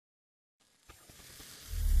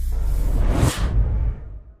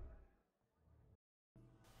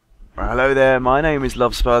Hello there, my name is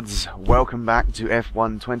LoveSpuds. Welcome back to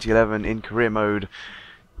F1 2011 in career mode,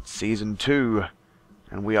 Season 2.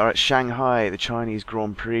 And we are at Shanghai, the Chinese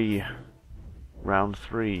Grand Prix, Round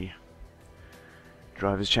 3.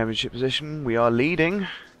 Drivers' Championship position, we are leading.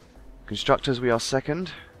 Constructors, we are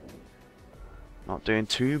second. Not doing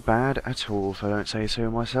too bad at all, if I don't say so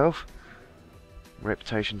myself.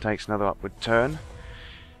 Reputation takes another upward turn.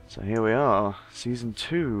 So here we are, Season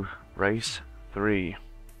 2, Race 3.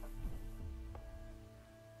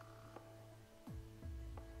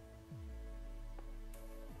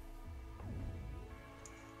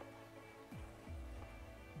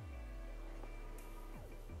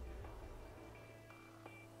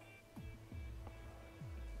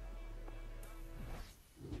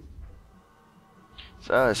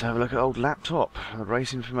 So let's have a look at old laptop. The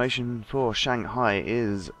race information for Shanghai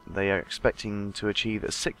is they are expecting to achieve a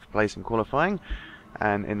 6th place in qualifying,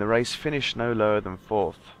 and in the race finish no lower than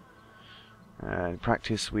 4th. In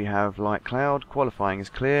practice we have light cloud, qualifying is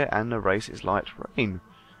clear, and the race is light rain.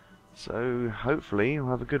 So hopefully we'll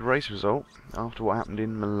have a good race result after what happened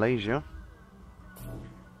in Malaysia.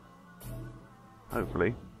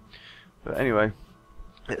 Hopefully. But anyway,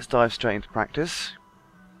 let's dive straight into practice.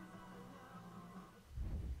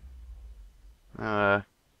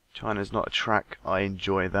 China's not a track I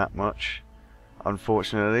enjoy that much,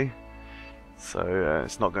 unfortunately. So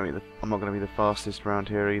it's not going to be I'm not going to be the fastest round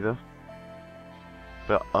here either.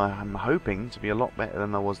 But I'm hoping to be a lot better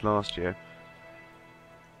than I was last year.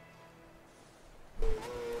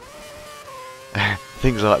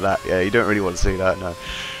 Things like that, yeah, you don't really want to see that, no.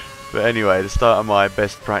 But anyway, the start of my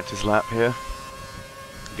best practice lap here.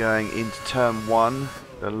 Going into turn 1,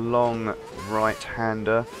 the long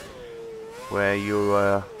right-hander, where you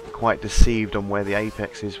are quite deceived on where the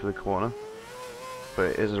apex is for the corner, but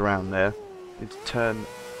it is around there. It's turn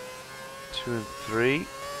 2 and 3,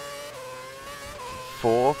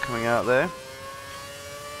 4 coming out there.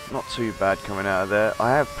 Not too bad coming out of there.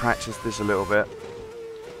 I have practiced this a little bit.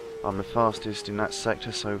 I'm the fastest in that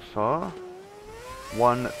sector so far.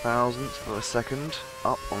 1,000th of a second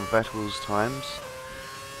up on Vettel's times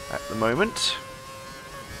at the moment.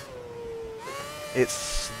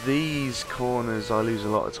 It's these corners I lose a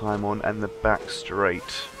lot of time on, and the back straight.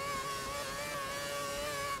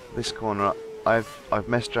 This corner I've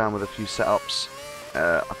messed around with a few setups.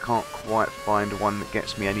 I can't quite find one that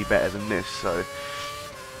gets me any better than this, so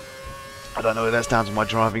I don't know if that's down to my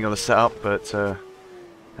driving or the setup, but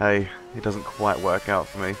hey, it doesn't quite work out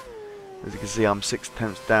for me. As you can see, I'm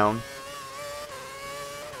 6/10 down.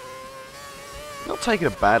 Not taking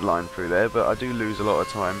a bad line through there, but I do lose a lot of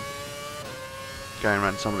time going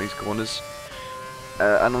around some of these corners.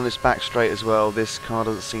 And on this back straight as well, this car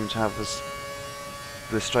doesn't seem to have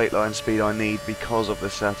the straight line speed I need because of the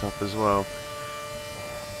setup as well.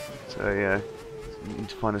 So yeah, you need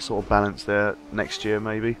to find a sort of balance there next year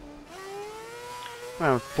maybe.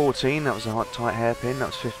 Around 14, that was a hot tight hairpin. That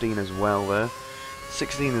was 15 as well there.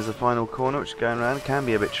 16 is the final corner, which going around can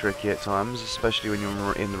be a bit tricky at times, especially when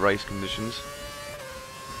you're in the race conditions.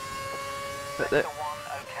 But Sector 1,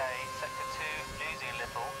 okay. Sector 2, losing a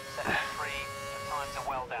little. Sector 3, the times are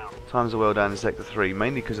well down. Times are well down in sector 3,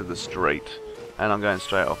 mainly because of the straight, and I'm going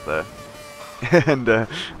straight off there. And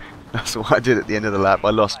that's what I did at the end of the lap.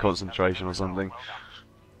 I lost concentration or something.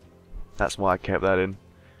 That's why I kept that in.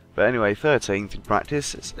 But anyway, 13th in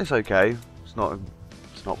practice. It's okay. It's not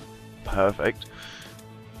perfect.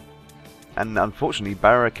 And unfortunately,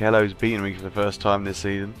 Barrichello's beaten me for the first time this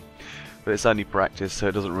season. But it's only practice, so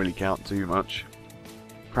it doesn't really count too much.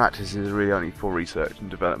 Practice is really only for research and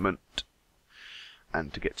development,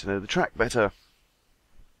 and to get to know the track better.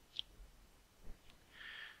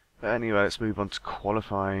 But anyway, let's move on to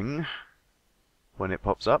qualifying when it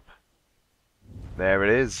pops up. There it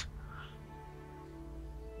is.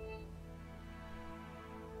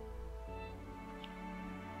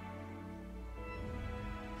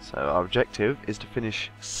 So our objective is to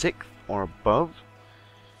finish 6th or above.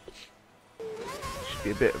 Should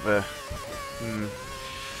be a bit of a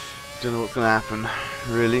don't know what's going to happen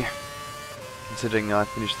really, considering I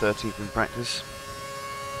finished 13th in practice.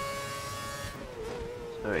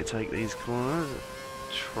 So I take these corners,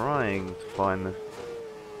 trying to find the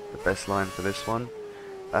best line for this one.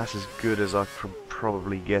 That's as good as I could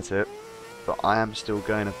probably get it, but I am still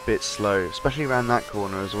going a bit slow, especially around that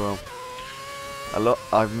corner as well.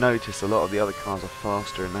 I've noticed a lot of the other cars are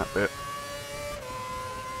faster in that bit.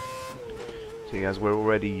 See, as we're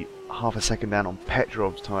already half a second down on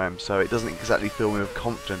Petrov's time, so it doesn't exactly fill me with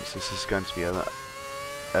confidence this is going to be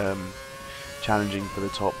challenging for the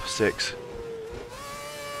top 6.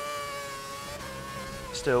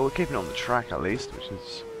 Still, we're keeping it on the track at least, which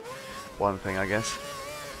is one thing, I guess.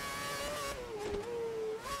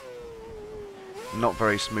 Not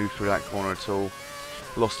very smooth through that corner at all.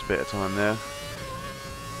 Lost a bit of time there.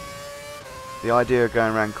 The idea of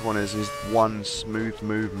going around corners is one smooth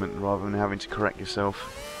movement rather than having to correct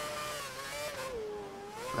yourself.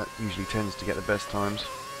 That usually tends to get the best times.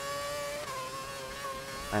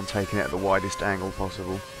 And taking it at the widest angle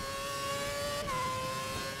possible.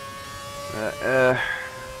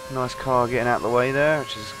 Nice car getting out of the way there,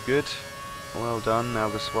 which is good. Well done,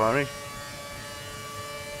 Alguersuari.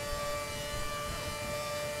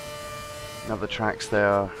 Another tracks there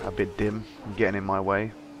are a bit dim and getting in my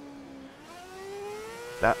way.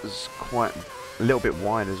 That was quite a little bit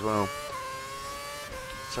wide as well.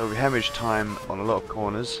 So we hemorrhaged time on a lot of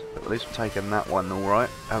corners, but at least we've taken that one alright,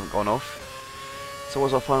 haven't gone off. So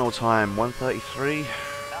what's our final time? 1:33?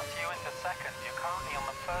 That's you into second. You're currently on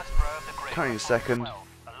the first row of the grid. Currently in second. 12,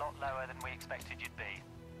 a lot lower than we expected you'd be.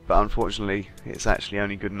 But unfortunately, it's actually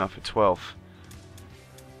only good enough for 12th.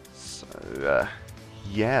 So,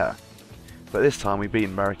 yeah. But this time we've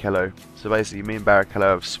beaten Barrichello. So basically, me and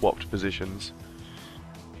Barrichello have swapped positions.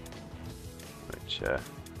 Which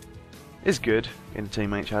is good in the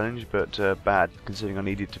teammate challenge, but bad considering I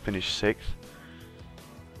needed to finish 6th.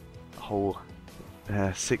 A whole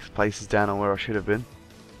 6 places down on where I should have been.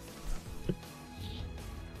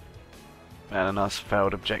 And a nice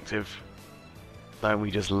failed objective. Don't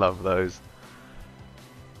we just love those?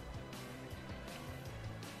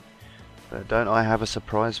 But don't I have a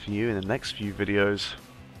surprise for you in the next few videos?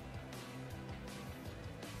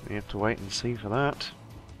 We have to wait and see for that.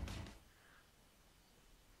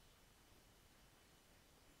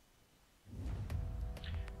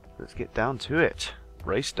 Let's get down to it.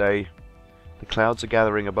 Race day. The clouds are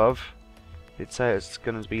gathering above. It says it's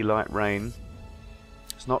going to be light rain.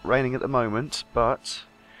 It's not raining at the moment, but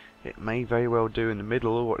it may very well do in the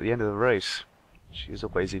middle or at the end of the race, which is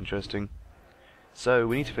always interesting. So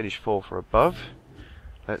we need to finish 4th or above.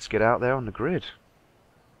 Let's get out there on the grid.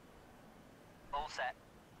 All set.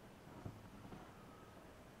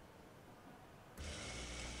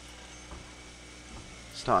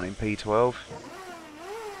 Starting in P12.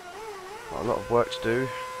 Got a lot of work to do,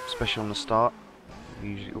 especially on the start.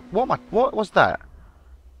 Usually, what was that?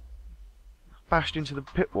 Bashed into the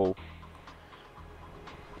pit wall.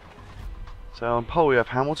 So on pole we have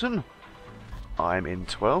Hamilton. I'm in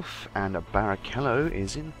 12th and Barrichello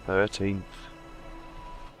is in 13th.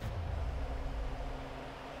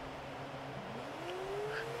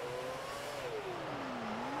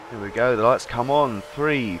 Here we go, the lights come on.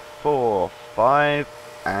 3, 4, 5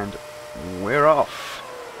 and we're off.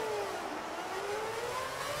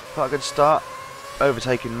 Quite a good start.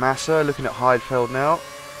 Overtaking Massa, looking at Heidfeld now.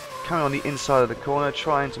 Coming on the inside of the corner,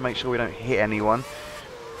 trying to make sure we don't hit anyone.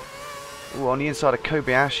 Ooh, on the inside of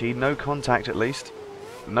Kobayashi, no contact at least.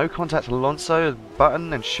 No contact Alonso,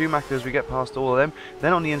 Button and Schumacher as we get past all of them.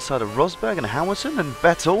 Then on the inside of Rosberg and Hamilton and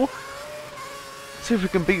Vettel. See if we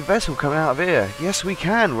can beat Vettel coming out of here. Yes we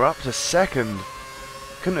can, we're up to 2nd.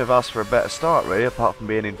 Couldn't have asked for a better start really, apart from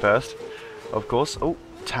being in 1st. Of course. Oh,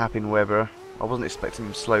 tapping Webber. I wasn't expecting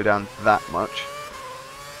him to slow down that much.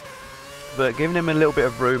 But giving him a little bit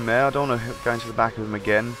of room there. I don't want to go into the back of him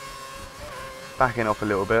again. Backing off a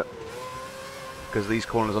little bit. Because these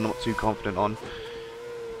corners I'm not too confident on.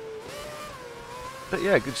 But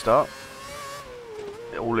yeah, good start.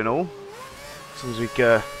 All in all. As long as we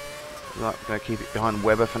going to keep it behind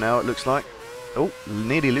Webber for now, it looks like. Oh,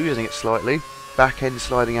 nearly losing it slightly. Back end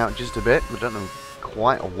sliding out just a bit. I don't know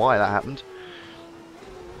quite why that happened.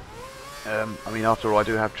 I mean, after all, I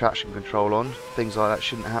do have traction control on. Things like that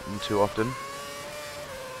shouldn't happen too often.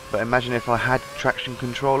 But imagine if I had traction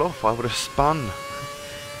control off, I would have spun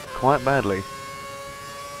quite badly.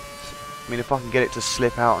 I mean, if I can get it to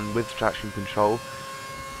slip out and with traction control,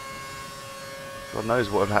 God knows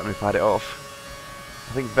what would happen if I had it off.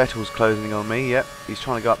 I think Vettel's closing on me. Yep, he's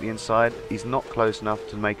trying to go up the inside. He's not close enough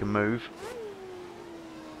to make a move.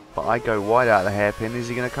 But I go wide out of the hairpin. Is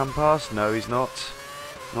he going to come past? No, he's not.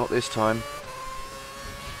 Not this time.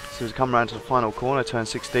 So as we come around to the final corner, turn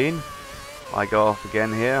 16, I go off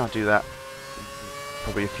again here. I'll do that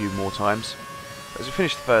probably a few more times. As we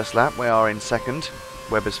finish the first lap, we are in 2nd.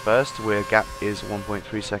 Webber's 1st, where gap is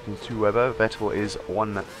 1.3 seconds to Webber. Vettel is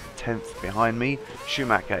 1/10 behind me.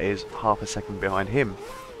 Schumacher is half a second behind him.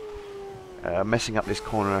 Messing up this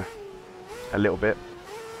corner a little bit.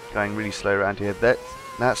 Going really slow around here.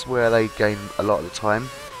 That's where they gain a lot of the time.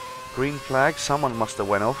 Green flag, someone must have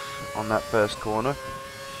went off on that first corner.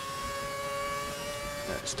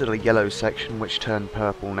 Still a yellow section which turned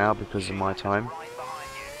purple now because of my time.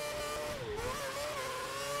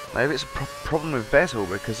 Maybe it's a problem with Vettel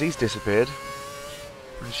because he's disappeared.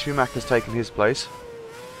 And Schumacher's taken his place.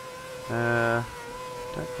 Don't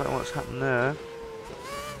quite know what's happened there.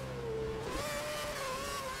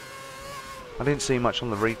 I didn't see much on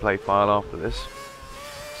the replay file after this.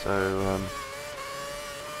 So,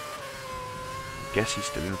 I guess he's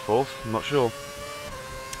still in 4th, I'm not sure.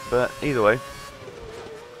 But either way,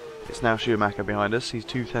 it's now Schumacher behind us, he's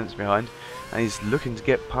 2 tenths behind, and he's looking to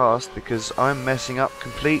get past because I'm messing up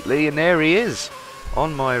completely, and there he is!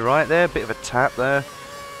 On my right there, bit of a tap there.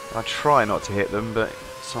 I try not to hit them, but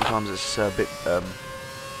sometimes it's a bit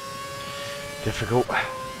difficult.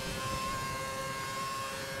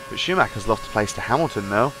 But Schumacher's lost a place to Hamilton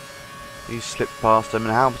now. He's slipped past him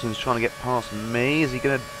and Hamilton's trying to get past me. Is he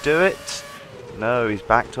going to do it? No, he's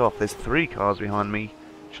backed off. There's 3 cars behind me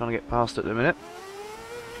trying to get past at the minute.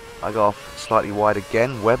 I go off slightly wide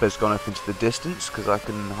again. Webber's gone off into the distance because I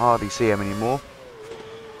can hardly see him anymore.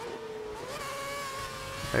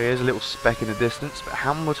 There he is, a little speck in the distance, but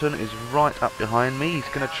Hamilton is right up behind me. He's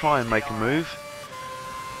going to try and make a move.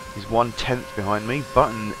 He's 1 tenth behind me.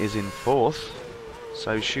 Button is in 4th.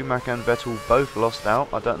 So Schumacher and Vettel both lost out.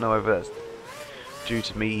 I don't know whether that's due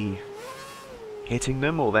to me hitting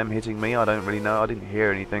them or them hitting me. I don't really know. I didn't hear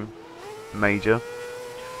anything major.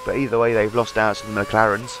 But either way, they've lost out to the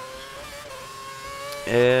McLarens.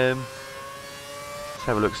 Let's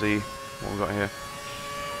have a look, see what we've got here.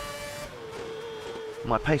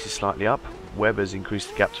 My pace is slightly up. Webber's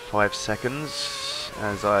increased the gap to 5 seconds,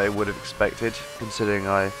 as I would have expected, considering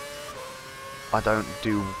I don't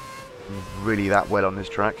do really that well on this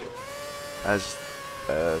track, as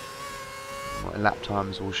my lap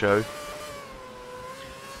times will show.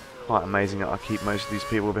 Quite amazing that I keep most of these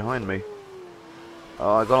people behind me.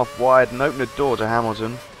 Oh, I got off wide and opened the door to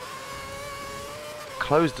Hamilton.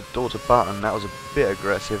 Closed the door to Button. That was a bit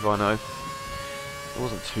aggressive, I know. It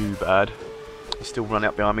wasn't too bad. He's still running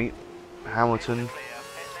up behind me. Hamilton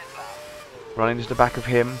running into the back of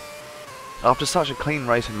him. After such a clean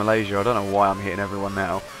race in Malaysia, I don't know why I'm hitting everyone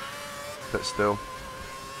now. But still,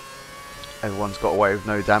 everyone's got away with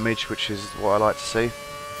no damage, which is what I like to see.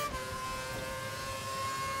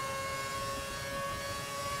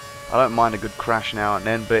 I don't mind a good crash now and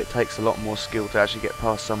then, but it takes a lot more skill to actually get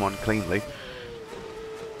past someone cleanly.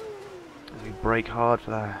 As we brake hard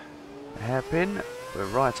for the hairpin, we're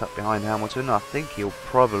right up behind Hamilton. I think he'll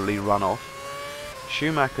probably run off.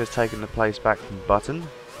 Schumacher's taken the place back from Button.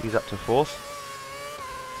 He's up to 4th.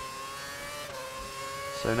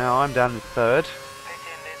 So now I'm down in 3rd.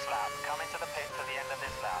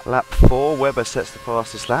 Lap 4, Webber sets the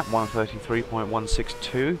fastest lap,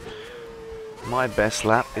 1:33.162. My best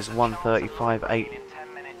lap is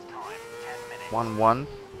 1:35.811.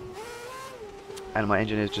 And my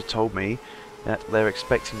engineers just told me that they're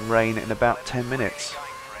expecting rain in about 10 minutes.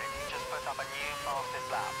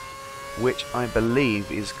 Which I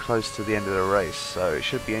believe is close to the end of the race, so it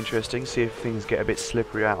should be interesting, see if things get a bit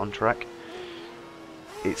slippery out on track.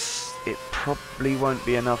 It probably won't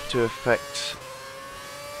be enough to affect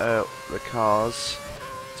the cars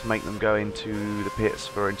to make them go into the pits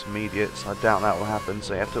for intermediates. I doubt that will happen,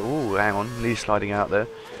 so you have to... Ooh, hang on, Lee's sliding out there.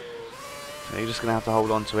 So you're just going to have to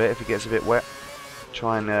hold on to it if it gets a bit wet.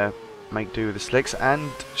 Try and make do with the slicks,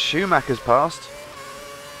 and Schumacher's passed.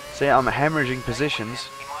 See, I'm hemorrhaging positions.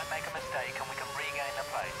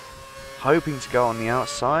 Hoping to go on the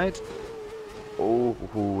outside. Oh,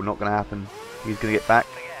 not going to happen. He's going to get back.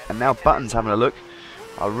 And now Button's having a look.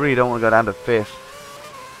 I really don't want to go down to 5th.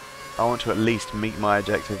 I want to at least meet my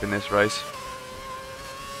objective in this race.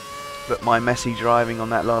 But my messy driving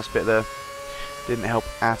on that last bit there didn't help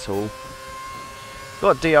at all.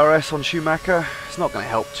 Got DRS on Schumacher. It's not going to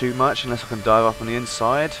help too much unless I can dive up on the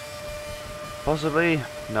inside. Possibly.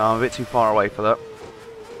 No, I'm a bit too far away for that.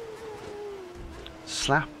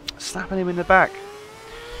 Slapping him in the back.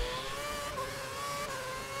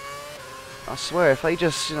 I swear, if they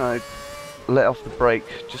just, you know, let off the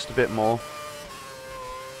brake just a bit more,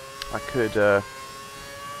 I could have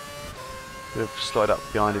slid up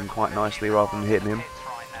behind him quite nicely rather than hitting him.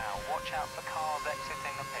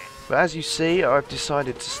 But as you see, I've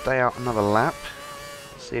decided to stay out another lap.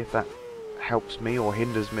 See if that helps me or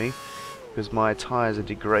hinders me, because my tyres are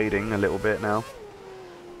degrading a little bit now.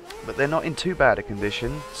 But they're not in too bad a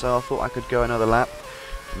condition, so I thought I could go another lap,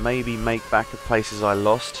 maybe make back the places I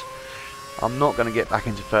lost. I'm not going to get back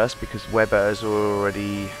into 1st because Webber has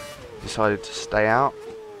already decided to stay out,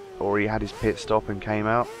 or he had his pit stop and came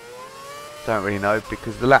out. Don't really know,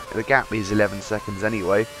 because the gap is 11 seconds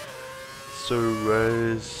anyway. So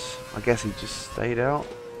I guess he just stayed out.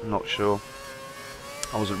 I'm not sure.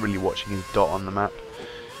 I wasn't really watching his dot on the map.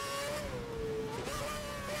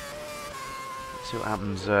 see what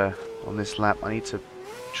happens on this lap. I need to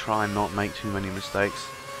try and not make too many mistakes.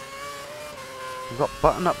 I've got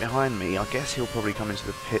Button up behind me. I guess he'll probably come into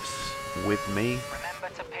the pits with me. Remember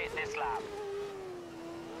to pit this lap.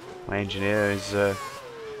 My engineer is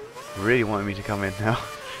really wanting me to come in now.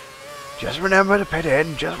 Just remember to pit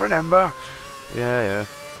in, just remember. Yeah.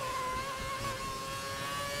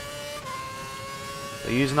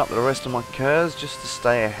 They're using up the rest of my curves just to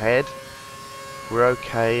stay ahead. We're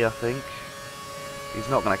okay, I think. He's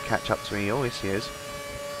not going to catch up to me. Oh, yes he is.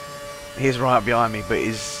 He's right behind me, but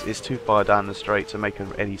he's too far down the straight to make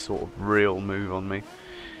any sort of real move on me.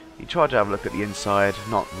 He tried to have a look at the inside,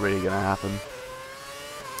 not really going to happen.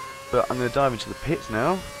 But I'm going to dive into the pits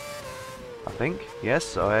now. I think.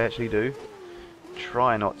 Yes, I actually do.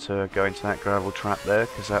 Try not to go into that gravel trap there,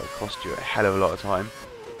 because that would cost you a hell of a lot of time.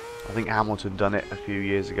 I think Hamilton done it a few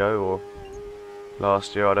years ago, or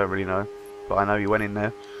last year, I don't really know. But I know he went in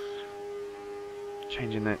there.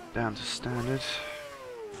 Changing it down to standard.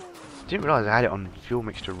 Didn't realise I had it on fuel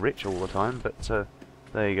mixture rich all the time, but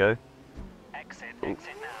there you go. Exit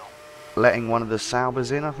now. Letting one of the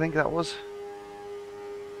Saubers in, I think that was.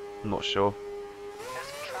 I'm not sure. There's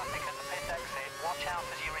some traffic at the pit exit. Watch out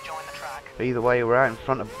as you rejoin the track. Either way, we're out in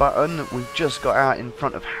front of Button. We've just got out in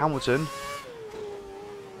front of Hamilton.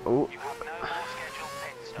 Oh, You have no more scheduled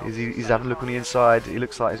pit stops. he's having a look on the inside. He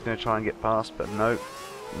looks like he's going to try and get past, but no.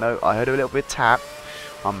 No, I heard a little bit of tap.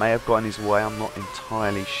 I may have got in his way, I'm not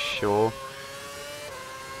entirely sure.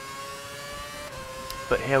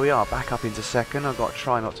 But here we are, back up into second. I've got to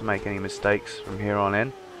try not to make any mistakes from here on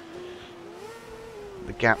in.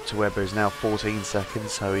 The gap to Webber is now 14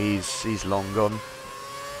 seconds, so he's long gone.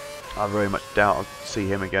 I very much doubt I'll see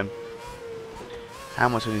him again.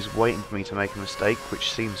 Hamilton is waiting for me to make a mistake,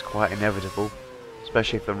 which seems quite inevitable,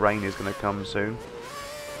 especially if the rain is going to come soon.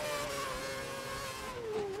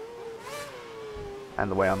 And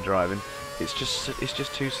the way I'm driving, it's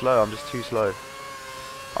just too slow. I'm just too slow.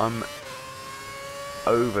 I'm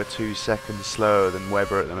over 2 seconds slower than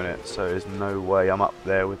Webber at the minute, so there's no way I'm up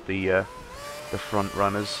there with the front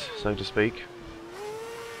runners, so to speak.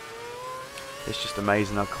 It's just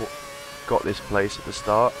amazing I got this place at the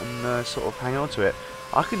start and sort of hang on to it.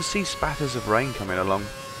 I can see spatters of rain coming along.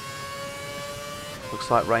 Looks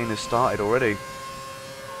like rain has started already.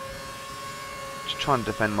 Just trying to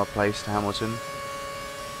defend my place to Hamilton.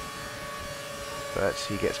 But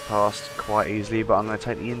he gets past quite easily, but I'm going to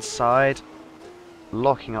take the inside,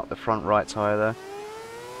 locking up the front right tyre there.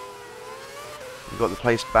 We've got the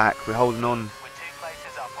place back, we're holding on. We're 2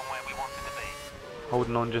 places up on where we wanted to be.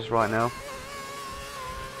 Holding on just right now.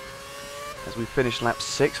 As we finish lap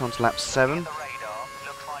 6 onto lap 7. The radar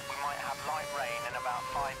looks like we might have light rain in about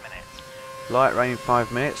 5 minutes. Light rain in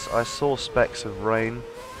 5 minutes. I saw specks of rain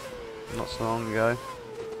not so long ago.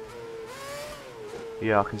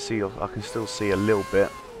 Yeah, I can still see a little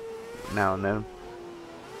bit now and then.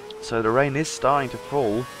 So the rain is starting to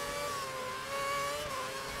fall.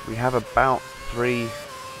 We have about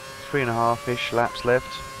 3.5-ish laps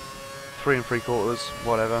left. 3 3/4,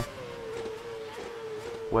 whatever.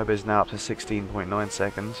 Webber's now up to 16.9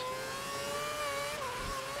 seconds.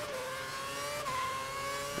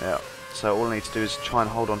 Yeah, so all I need to do is try and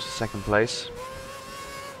hold on to second place.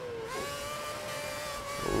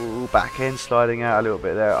 Ooh, back end sliding out a little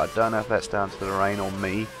bit there. I don't know if that's down to the rain or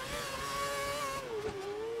me.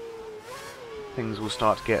 Things will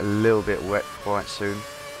start to get a little bit wet quite soon.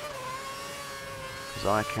 Because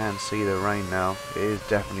I can see the rain now. It is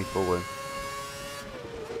definitely falling.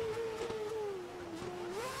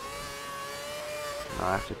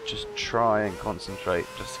 I have to just try and concentrate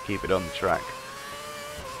just to keep it on the track.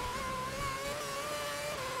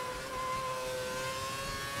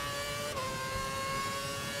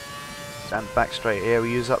 Stand back straight here, we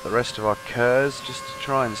use up the rest of our curves just to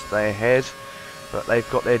try and stay ahead, but they've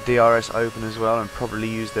got their DRS open as well and probably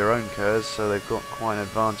use their own curves, so they've got quite an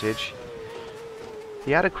advantage.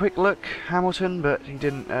 He had a quick look, Hamilton, but he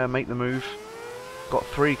didn't make the move. Got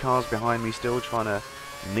 3 cars behind me still trying to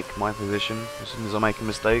nick my position as soon as I make a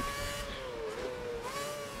mistake.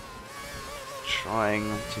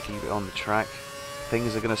 Trying to keep it on the track.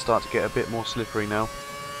 Things are going to start to get a bit more slippery now.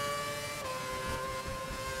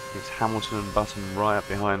 It's Hamilton and Button right up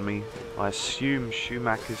behind me. I assume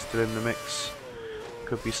Schumacher is still in the mix.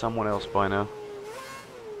 Could be someone else by now.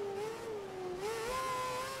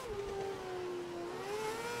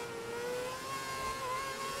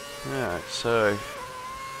 Yeah, so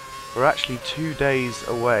we're actually 2 days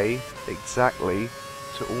away exactly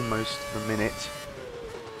to almost the minute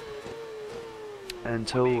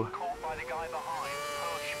until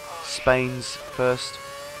Spain's first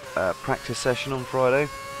practice session on Friday.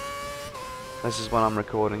 This is when I'm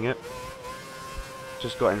recording it.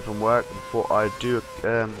 Just got in from work and thought I'd do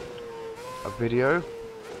a video.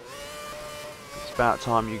 It's about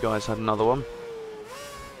time you guys had another one.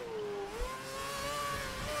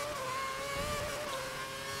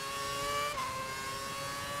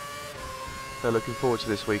 So looking forward to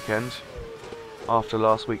this weekend. After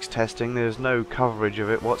last week's testing, there's no coverage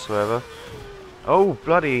of it whatsoever. Oh,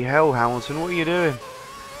 bloody hell, Hamilton, what are you doing?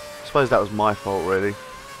 I suppose that was my fault, really.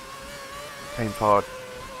 Came far,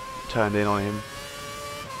 turned in on him.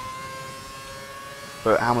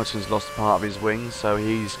 But Hamilton's lost part of his wing, so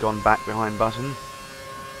he's gone back behind Button.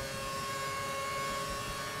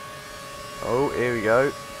 Oh, here we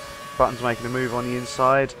go. Button's making a move on the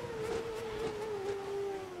inside.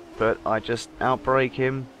 But I just outbrake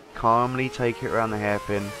him, calmly take it around the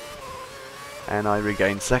hairpin, and I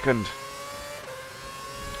regain second.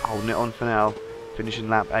 Holding it on for now, finishing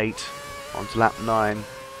lap 8, on to lap 9.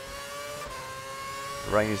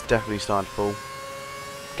 The rain is definitely starting to fall.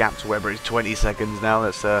 Gap to Webber is 20 seconds now,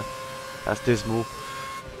 that's dismal.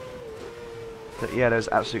 But yeah, there's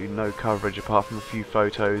absolutely no coverage apart from a few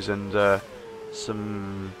photos and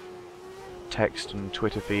some text and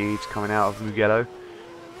Twitter feeds coming out of Mugello.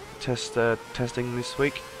 Testing this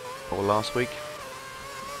week, or last week.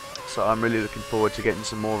 So I'm really looking forward to getting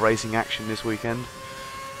some more racing action this weekend.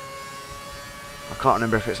 I can't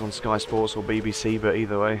remember if it's on Sky Sports or BBC, but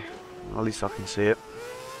either way, at least I can see it.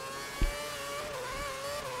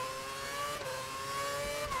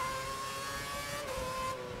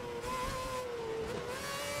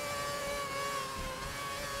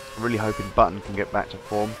 I'm really hoping Button can get back to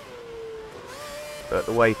form. But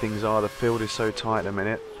the way things are, the field is so tight at the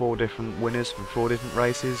minute. 4 different winners from 4 different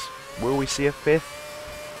races. Will we see a 5th?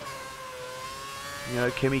 You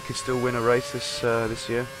know, Kimi could still win a race this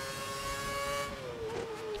year.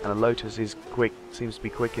 And the Lotus is quick, seems to be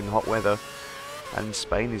quick in hot weather, and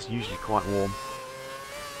Spain is usually quite warm.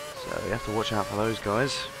 So you have to watch out for those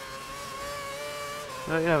guys.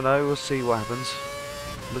 You never know, we'll see what happens.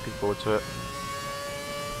 Looking forward to it.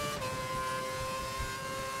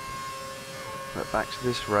 But back to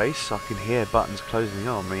this race, I can hear Button's closing in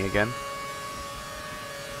on me again.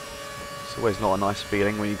 It's always not a nice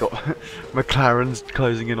feeling when you've got McLaren's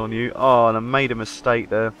closing in on you. Oh, and I made a mistake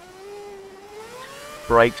there.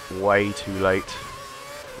 Braked way too late.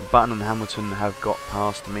 Button and Hamilton have got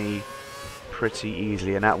past me pretty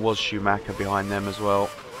easily, and that was Schumacher behind them as well.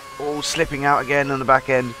 Oh, slipping out again on the back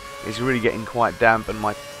end. It's really getting quite damp, and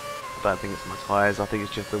I don't think it's my tyres, I think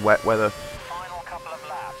it's just the wet weather. Final couple of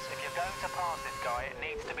laps. If you're going to pass this guy, it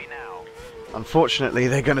needs to be now. Unfortunately,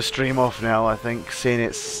 they're going to stream off now, I think, seeing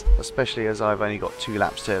it's, especially as I've only got 2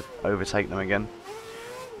 laps to overtake them again.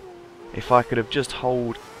 If I could have just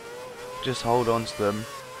hold on to them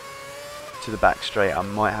to the back straight, I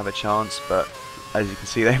might have a chance, but as you can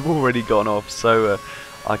see, they've already gone off, so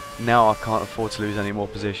now I can't afford to lose any more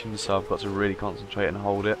positions, so I've got to really concentrate and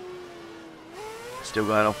hold it. Still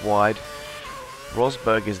going off wide.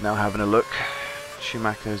 Rosberg is now having a look.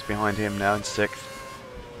 Schumacher's behind him now in 6th.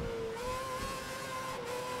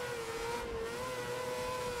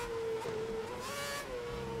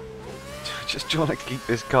 Just trying to keep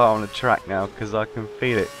this car on the track now, because I can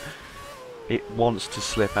feel it. It wants to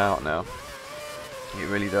slip out now. It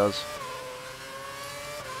really does.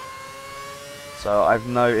 So I've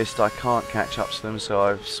noticed I can't catch up to them, so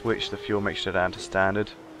I've switched the fuel mixture down to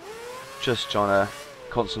standard. Just trying to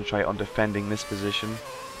concentrate on defending this position,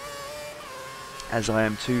 as I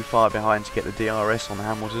am too far behind to get the DRS on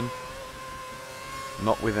Hamilton.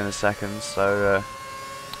 Not within a second, so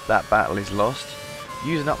that battle is lost.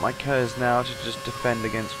 Using up my KERS now to just defend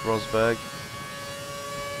against Rosberg,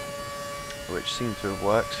 which seems to have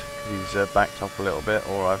worked. He's backed off a little bit,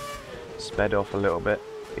 or I've sped off a little bit,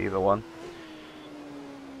 either one.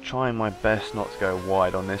 Trying my best not to go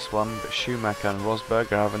wide on this one, but Schumacher and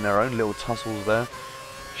Rosberg are having their own little tussles there.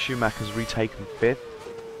 Schumacher's retaken 5th.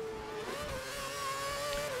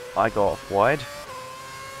 I go off wide.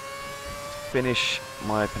 Finish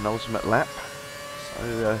my penultimate lap.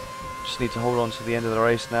 So just need to hold on to the end of the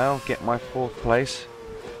race now, get my 4th place.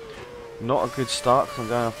 Not a good start because I'm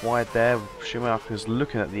going off wide there. Schumacher's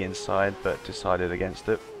looking at the inside but decided against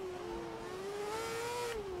it.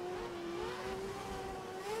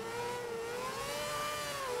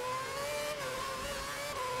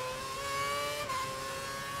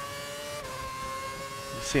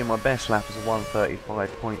 You see, my best lap is a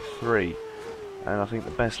 1:35.3, and I think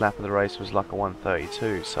the best lap of the race was like a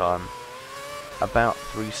 1:32, so I'm about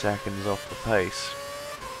 3 seconds off the pace.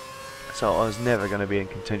 So I was never going to be in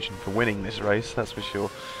contention for winning this race, that's for sure.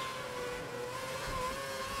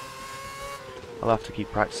 I'll have to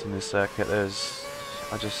keep practicing this circuit.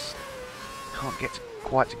 I just can't get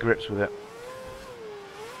quite to grips with it.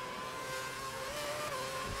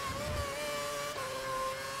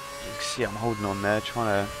 You can see I'm holding on there,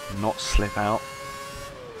 trying to not slip out.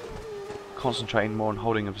 Concentrating more on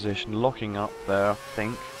holding a position, locking up there, I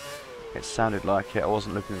think. It sounded like it, I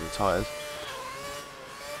wasn't looking at the tyres.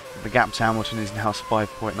 The gap to Hamilton is now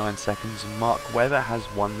 5.9 seconds and Mark Webber has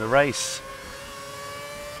won the race.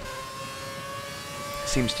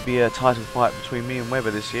 Seems to be a title fight between me and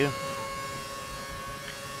Webber this year.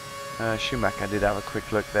 Schumacher did have a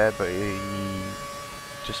quick look there, but he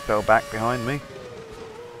just fell back behind me.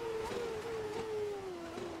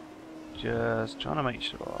 Just trying to make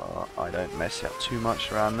sure I don't mess up too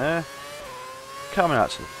much around there. Coming out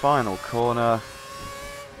to the final corner.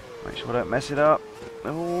 Make sure I don't mess it up.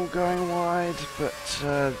 All going wide,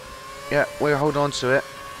 but yeah, we'll hold on to it.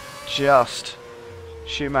 Just.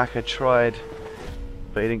 Schumacher tried,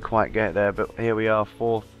 but he didn't quite get there, but here we are,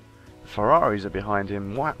 fourth. Ferraris are behind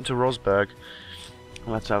him. What happened to Rosberg?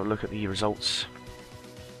 We'll have to have a look at the results.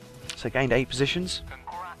 So gained 8 positions.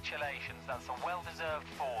 Congratulations, that's a well-deserved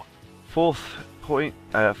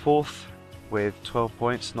Fourth with 12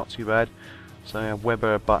 points, not too bad. So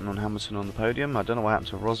Webber, Button and Hamilton on the podium. I don't know what happened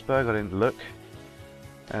to Rosberg, I didn't look.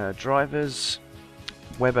 Drivers,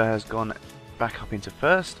 Webber has gone back up into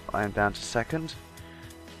first. I am down to second.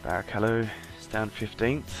 Barrichello is down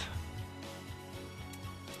 15th.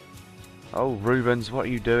 Oh, Rubens, what are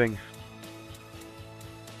you doing?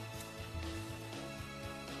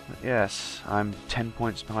 Yes, I'm 10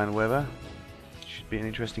 points behind Webber. Should be an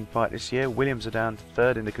interesting fight this year. Williams are down to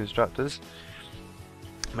third in the constructors.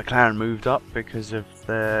 McLaren moved up because of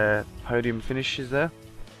their podium finishes there.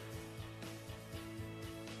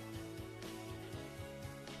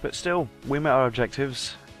 But still, we met our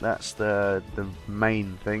objectives. That's the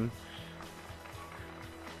main thing.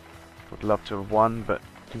 Would love to have won, but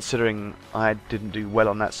considering I didn't do well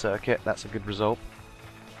on that circuit, that's a good result.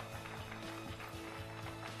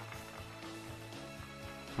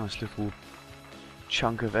 Nice little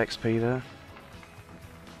chunk of XP there.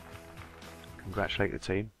 Congratulate the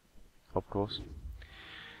team, of course.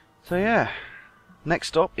 So yeah, next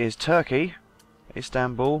stop is Turkey,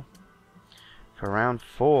 Istanbul, for round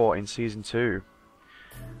 4 in Season 2.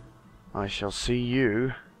 I shall see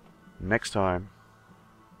you next time.